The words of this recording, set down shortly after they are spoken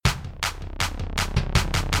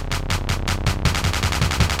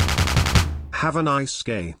Have a nice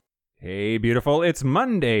day. Hey, beautiful. It's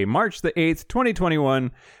Monday, March the 8th,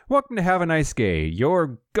 2021. Welcome to Have a Nice Day,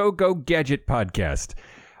 your Go-Go Gadget podcast.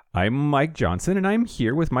 I'm Mike Johnson, and I'm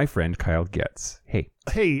here with my friend Kyle Getz. Hey.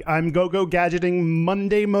 Hey, I'm Go-Go Gadgeting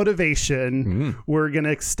Monday Motivation. We're going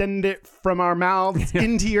to extend it from our mouths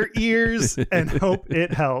into your ears and hope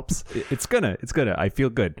it helps. It's gonna. I feel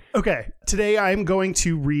good. Okay, today I'm going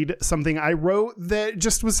to read something I wrote that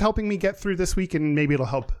just was helping me get through this week, and maybe it'll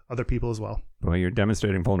help other people as well. Well, you're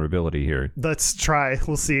demonstrating vulnerability here. Let's try.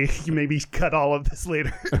 We'll see. You maybe cut all of this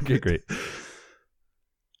later. Okay, great.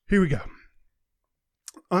 Here we go.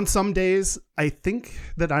 On some days, I think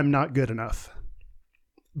that I'm not good enough.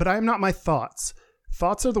 But I am not my thoughts.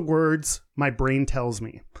 Thoughts are the words my brain tells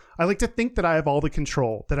me. I like to think that I have all the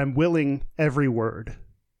control, that I'm willing every word.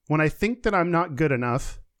 When I think that I'm not good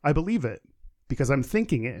enough, I believe it, because I'm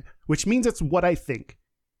thinking it, which means it's what I think,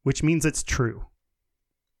 which means it's true.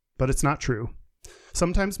 But it's not true.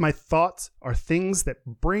 Sometimes my thoughts are things that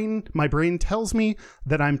my brain tells me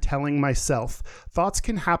that I'm telling myself. Thoughts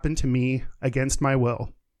can happen to me against my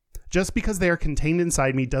will. Just because they are contained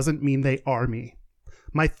inside me doesn't mean they are me.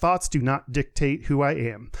 My thoughts do not dictate who I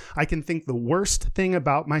am. I can think the worst thing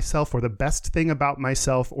about myself or the best thing about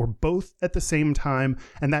myself or both at the same time,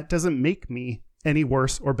 and that doesn't make me any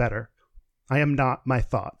worse or better. I am not my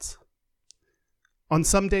thoughts. On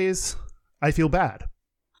some days, I feel bad,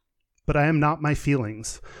 but I am not my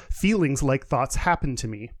feelings. Feelings like thoughts happen to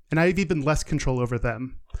me, and I have even less control over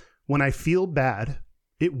them. When I feel bad,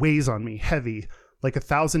 it weighs on me heavy, like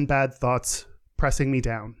 1,000 bad thoughts pressing me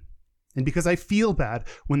down. And because I feel bad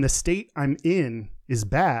when the state I'm in is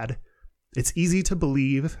bad, it's easy to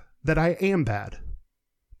believe that I am bad.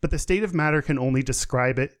 But the state of matter can only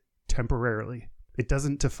describe it temporarily. It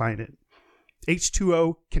doesn't define it.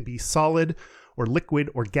 H2O can be solid or liquid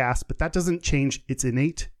or gas, but that doesn't change its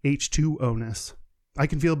innate H2O-ness. I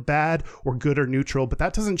can feel bad or good or neutral, but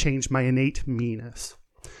that doesn't change my innate me-ness.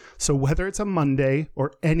 So whether it's a Monday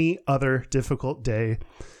or any other difficult day,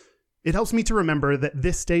 it helps me to remember that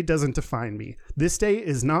this day doesn't define me. This day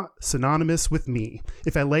is not synonymous with me.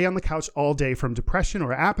 If I lay on the couch all day from depression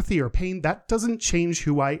or apathy or pain, that doesn't change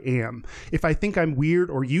who I am. If I think I'm weird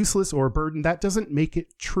or useless or a burden, that doesn't make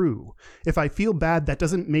it true. If I feel bad, that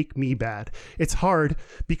doesn't make me bad. It's hard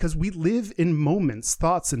because we live in moments,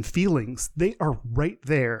 thoughts, and feelings. They are right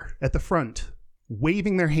there at the front,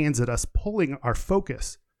 waving their hands at us, pulling our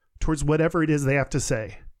focus towards whatever it is they have to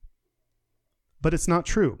say. But it's not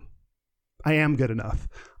true. I am good enough.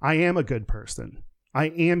 I am a good person. I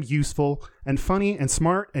am useful and funny and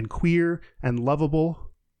smart and queer and lovable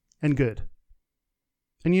and good.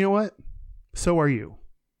 And you know what? So are you.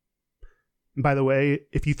 And by the way,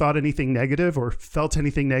 if you thought anything negative or felt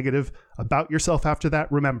anything negative about yourself after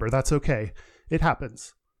that, remember, that's okay. It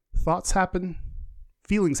happens. Thoughts happen.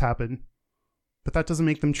 Feelings happen. But that doesn't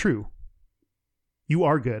make them true. You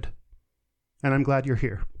are good. And I'm glad you're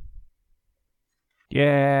here.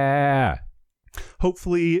 Yeah.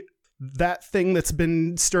 Hopefully that thing that's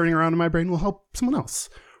been stirring around in my brain will help someone else.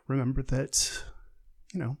 Remember that,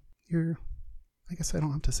 I guess I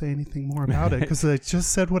don't have to say anything more about it because I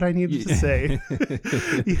just said what I needed to say.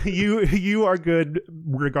 You are good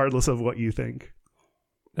regardless of what you think.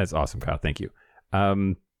 That's awesome, Kyle. Thank you.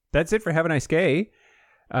 That's it for Have a Nice Day.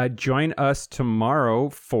 Join us tomorrow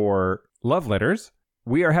for Love Letters.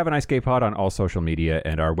 We are Have a Nice Gay Pod on all social media,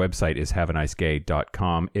 and our website is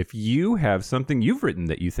haveanicegay.com. If you have something you've written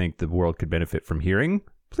that you think the world could benefit from hearing,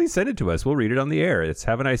 please send it to us. We'll read it on the air. It's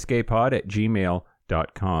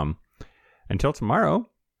haveanicegaypod@gmail.com. Until tomorrow,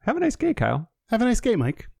 have a nice day, Kyle. Have a nice day,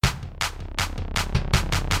 Mike.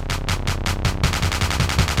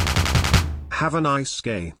 Have a nice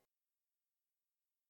day.